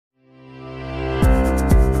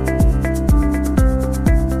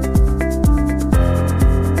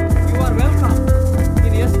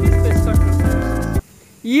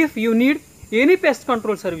if you need any pest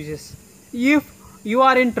control services, if you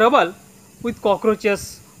are in trouble with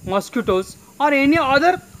cockroaches, mosquitoes or any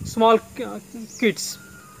other small kids,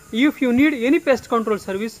 if you need any pest control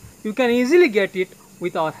service, you can easily get it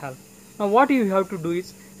with our help. Now what you have to do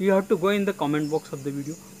is, you have to go in the comment box of the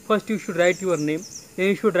video. First you should write your name, then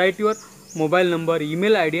you should write your mobile number,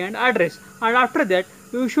 email ID and address, and after that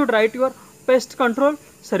you should write your pest control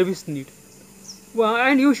service need,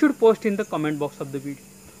 and you should post in the comment box of the video.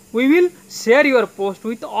 We will share your post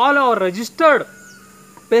with all our registered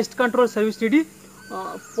pest control service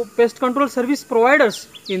pest control service providers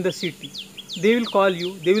in the city. They will call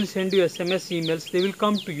you, they will send you SMS, emails, they will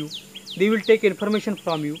come to you, they will take information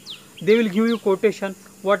from you, they will give you quotation,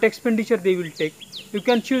 what expenditure they will take. You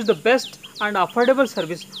can choose the best and affordable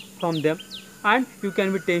service from them, and you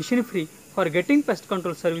can be tension free for getting pest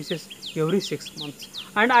control services every 6 months.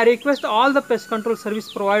 And I request all the pest control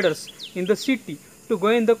service providers in the city to go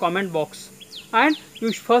in the comment box, and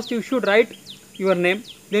first you should write your name,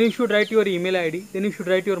 then you should write your email ID, then you should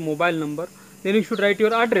write your mobile number, then you should write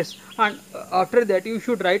your address, and after that you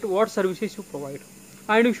should write what services you provide,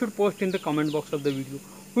 and you should post in the comment box of the video.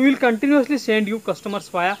 We will continuously send you customers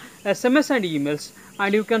via SMS and emails,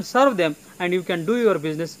 and you can serve them and you can do your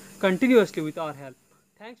business continuously with our help.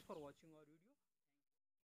 Thanks for watching.